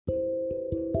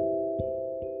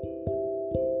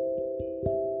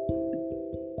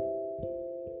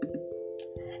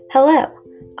Hello,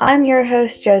 I'm your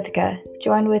host Jothika,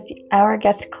 joined with our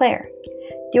guest Claire.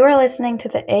 You are listening to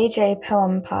the AJ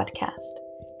Poem Podcast.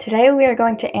 Today we are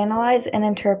going to analyze and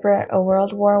interpret a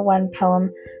World War I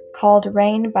poem called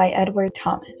Rain by Edward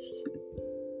Thomas.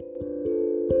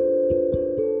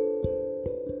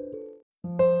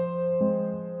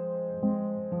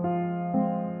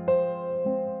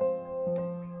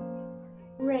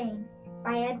 Rain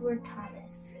by Edward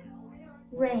Thomas.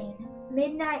 Rain,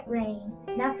 midnight rain,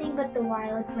 nothing but the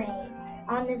wild rain,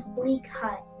 on this bleak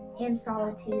hut, and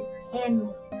solitude, and me,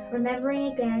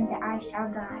 remembering again that I shall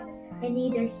die, and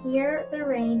neither hear the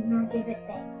rain nor give it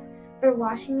thanks, for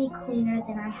washing me cleaner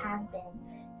than I have been,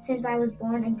 since I was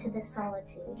born into this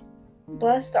solitude.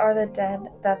 Blessed are the dead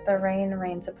that the rain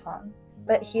rains upon,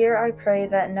 but here I pray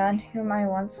that none whom I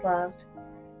once loved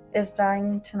is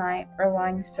dying tonight or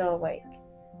lying still awake,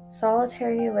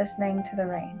 solitary listening to the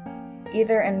rain,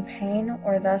 either in pain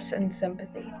or thus in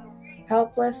sympathy,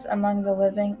 helpless among the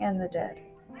living and the dead.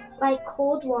 Like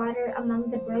cold water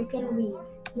among the broken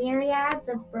reeds, myriads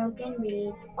of broken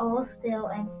reeds, all still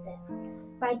and stiff.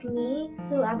 Like me,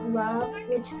 who of love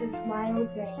which this wild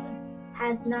rain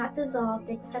has not dissolved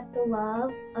except the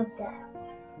love of death.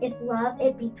 If love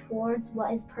it be towards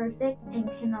what is perfect and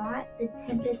cannot, the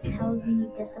tempest tells me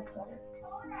disappoint.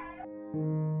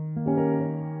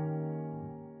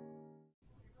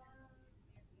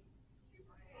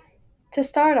 To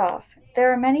start off,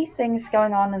 there are many things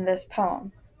going on in this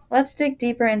poem. Let's dig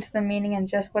deeper into the meaning and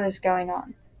just what is going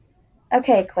on.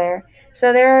 Okay, Claire,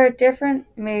 so there are different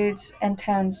moods and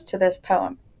tones to this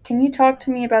poem. Can you talk to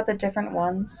me about the different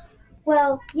ones?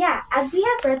 Well, yeah, as we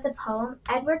have read the poem,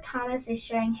 Edward Thomas is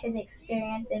sharing his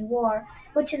experience in war,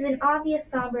 which is an obvious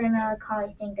somber and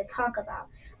melancholy thing to talk about,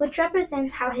 which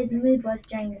represents how his mood was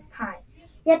during this time.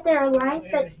 Yet there are lines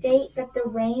that state that the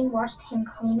rain washed him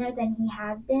cleaner than he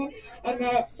has been, and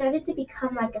that it started to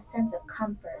become like a sense of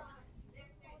comfort.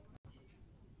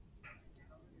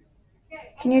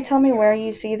 Can you tell me where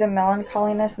you see the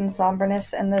melancholiness and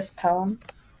somberness in this poem?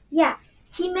 Yeah,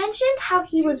 he mentioned how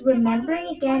he was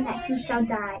remembering again that he shall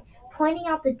die, pointing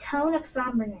out the tone of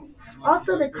somberness.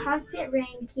 Also, the constant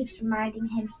rain keeps reminding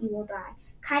him he will die,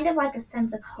 kind of like a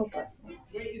sense of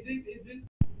hopelessness.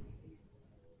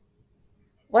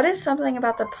 What is something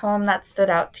about the poem that stood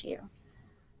out to you?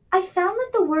 I found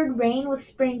that the word rain was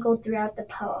sprinkled throughout the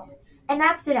poem, and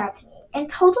that stood out to me. In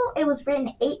total, it was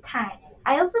written 8 times.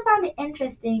 I also found it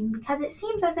interesting because it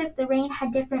seems as if the rain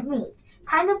had different moods,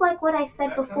 kind of like what I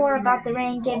said before about the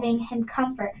rain giving him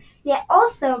comfort, yet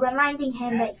also reminding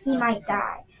him that he might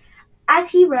die.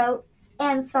 As he wrote,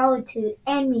 and solitude,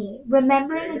 and me,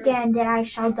 remembering again that I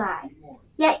shall die.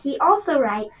 Yet he also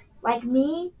writes, like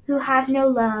me, who have no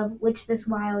love, which this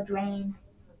wild rain.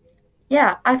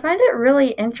 Yeah, I find it really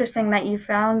interesting that you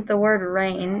found the word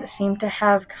rain seemed to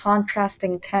have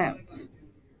contrasting tones.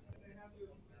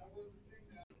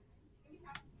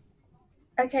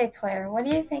 Okay, Claire, what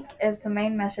do you think is the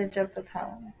main message of the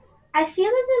poem? I feel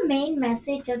that the main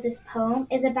message of this poem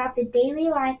is about the daily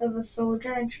life of a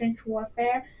soldier in trench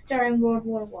warfare during World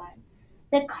War I.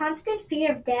 The constant fear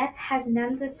of death has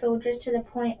numbed the soldiers to the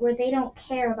point where they don't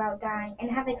care about dying and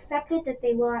have accepted that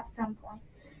they will at some point.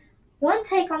 One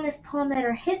take on this poem that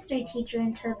our history teacher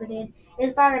interpreted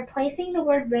is by replacing the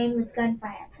word rain with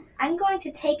gunfire. I'm going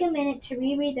to take a minute to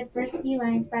reread the first few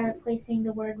lines by replacing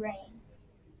the word rain.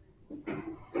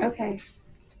 Okay.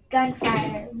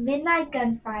 Gunfire, midnight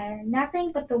gunfire,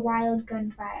 nothing but the wild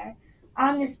gunfire,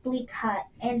 on this bleak hut,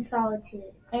 and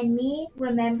solitude, and me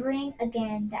remembering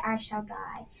again that I shall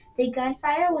die. The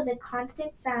gunfire was a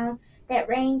constant sound that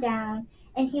rang down,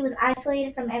 and he was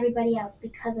isolated from everybody else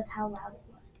because of how loud it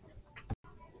was.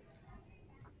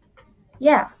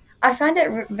 Yeah, I find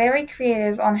it very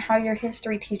creative on how your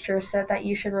history teacher said that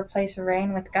you should replace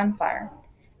rain with gunfire.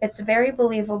 It's very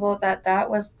believable that that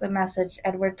was the message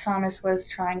Edward Thomas was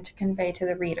trying to convey to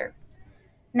the reader.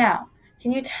 Now,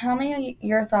 can you tell me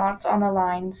your thoughts on the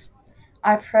lines,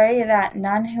 I pray that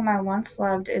none whom I once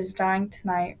loved is dying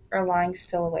tonight or lying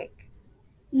still awake?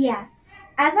 Yeah.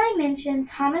 As I mentioned,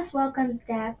 Thomas welcomes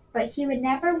death, but he would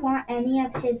never want any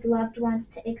of his loved ones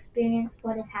to experience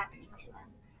what is happening to him.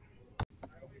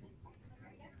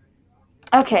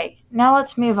 Okay, now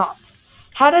let's move on.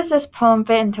 How does this poem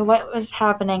fit into what was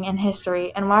happening in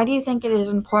history, and why do you think it is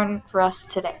important for us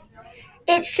today?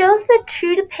 It shows the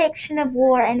true depiction of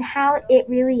war and how it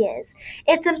really is.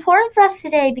 It's important for us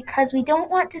today because we don't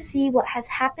want to see what has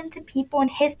happened to people in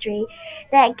history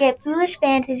that get foolish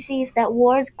fantasies that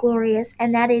war is glorious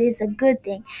and that it is a good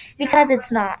thing, because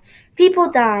it's not. People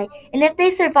die, and if they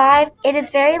survive, it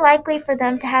is very likely for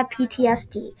them to have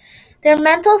PTSD. Their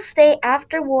mental state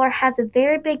after war has a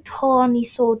very big toll on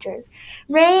these soldiers.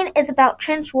 Rain is about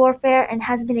trench warfare and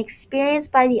has been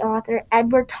experienced by the author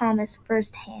Edward Thomas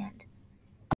firsthand.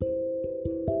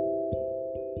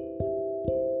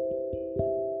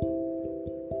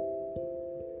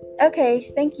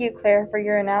 Okay, thank you, Claire, for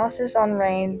your analysis on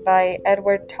Rain by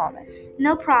Edward Thomas.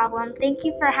 No problem. Thank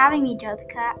you for having me,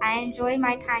 Jothika. I enjoyed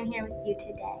my time here with you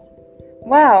today.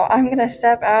 Wow, I'm going to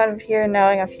step out of here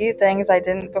knowing a few things I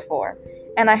didn't before,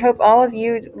 and I hope all of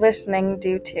you listening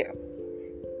do too.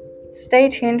 Stay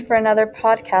tuned for another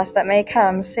podcast that may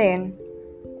come soon,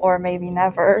 or maybe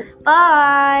never.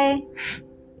 Bye!